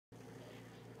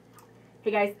Hey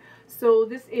guys, so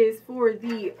this is for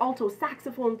the alto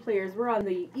saxophone players. We're on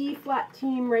the E flat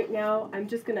team right now. I'm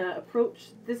just gonna approach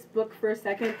this book for a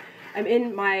second. I'm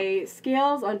in my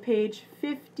scales on page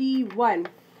 51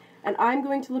 and I'm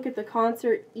going to look at the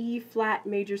concert E flat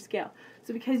major scale.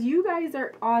 So because you guys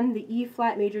are on the E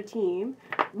flat major team,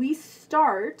 we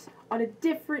start on a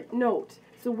different note.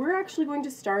 So we're actually going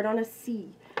to start on a C,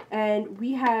 and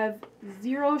we have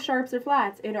 0 sharps or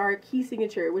flats in our key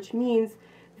signature, which means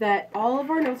that all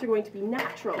of our notes are going to be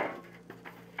natural.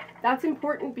 That's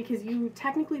important because you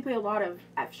technically play a lot of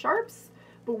F sharps,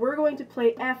 but we're going to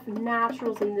play F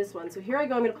naturals in this one. So here I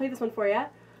go, I'm going to play this one for you.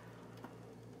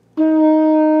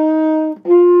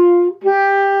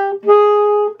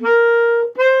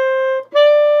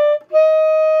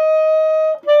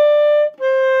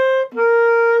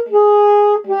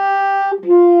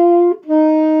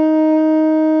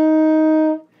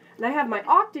 And I have my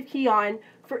octave key on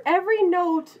for every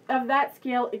note of that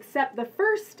scale except the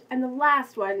first and the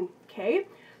last one, okay?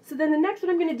 So then the next one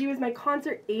I'm going to do is my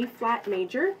concert A flat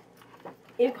major.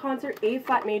 In concert A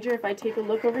flat major, if I take a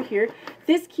look over here,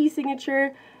 this key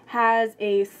signature has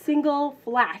a single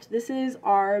flat. This is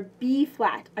our B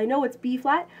flat. I know it's B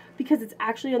flat because it's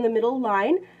actually on the middle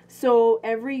line, so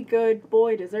every good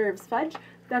boy deserves fudge.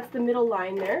 That's the middle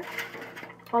line there.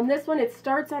 On this one, it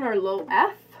starts on our low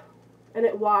F and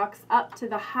it walks up to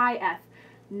the high F.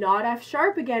 Not F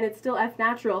sharp again, it's still F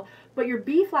natural, but your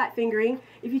B flat fingering,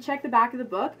 if you check the back of the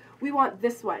book, we want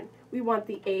this one. We want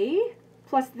the A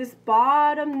plus this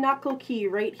bottom knuckle key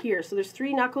right here. So there's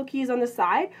 3 knuckle keys on the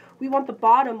side. We want the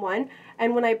bottom one,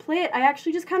 and when I play it, I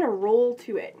actually just kind of roll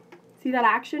to it. See that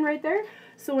action right there?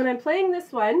 So when I'm playing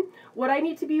this one, what I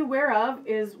need to be aware of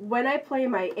is when I play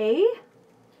my A,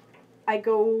 I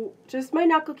go just my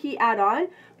knuckle key add on,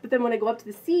 but then when I go up to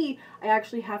the C, I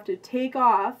actually have to take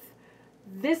off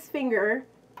this finger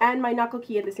and my knuckle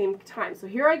key at the same time. So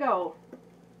here I go.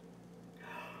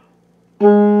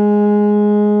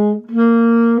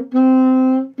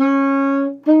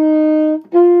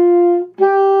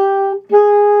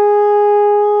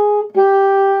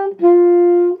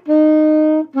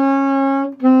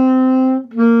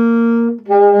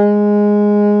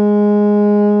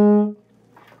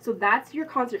 So that's your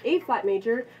concert A flat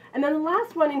major. And then the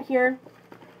last one in here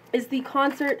is the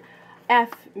concert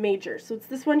F major. So it's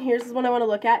this one here. This is one I want to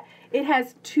look at. It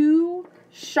has 2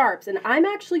 sharps, and I'm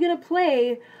actually going to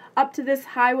play up to this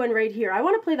high one right here. I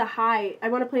want to play the high. I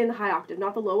want to play in the high octave,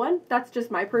 not the low one. That's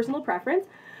just my personal preference.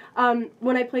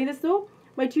 When I play this though,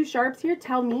 my 2 sharps here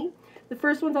tell me the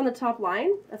first one's on the top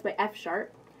line. That's my F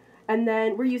sharp. And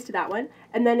then we're used to that one.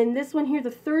 And then in this one here,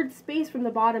 the 3rd space from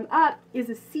the bottom up is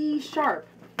a C sharp.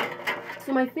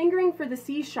 So my fingering for the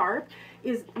C sharp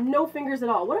is no fingers at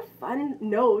all. What a fun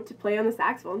note to play on the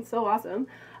saxophone. So awesome.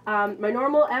 My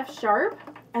normal F sharp,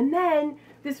 and then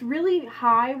this really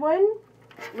high one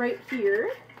right here.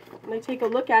 When I take a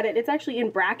look at it, it's actually in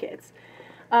brackets.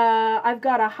 I've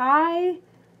got a high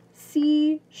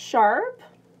C sharp,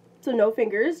 so no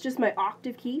fingers, just my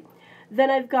octave key. Then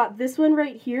I've got this one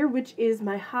right here, which is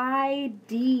my high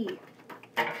D.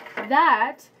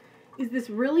 That is this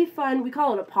really fun, we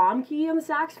call it a palm key on the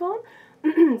saxophone.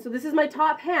 So this is my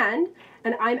top hand,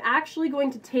 and I'm actually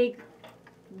going to take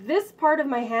this part of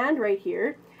my hand right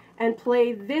here and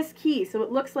play this key, so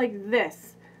it looks like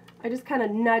this. I just kind of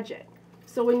nudge it.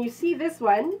 So when you see this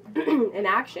one in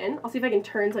action, I'll see if I can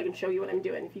turn so I can show you what I'm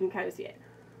doing, if you can kind of see it.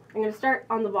 I'm going to start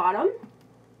on the bottom,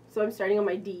 so I'm starting on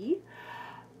my D.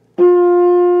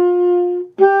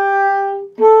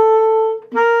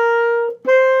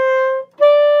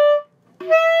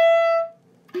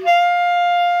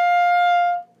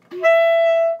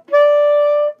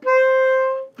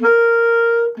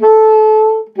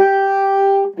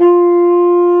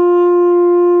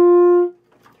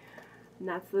 And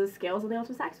that's the scales of the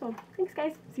alto saxophone. Thanks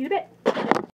guys. See you in a bit.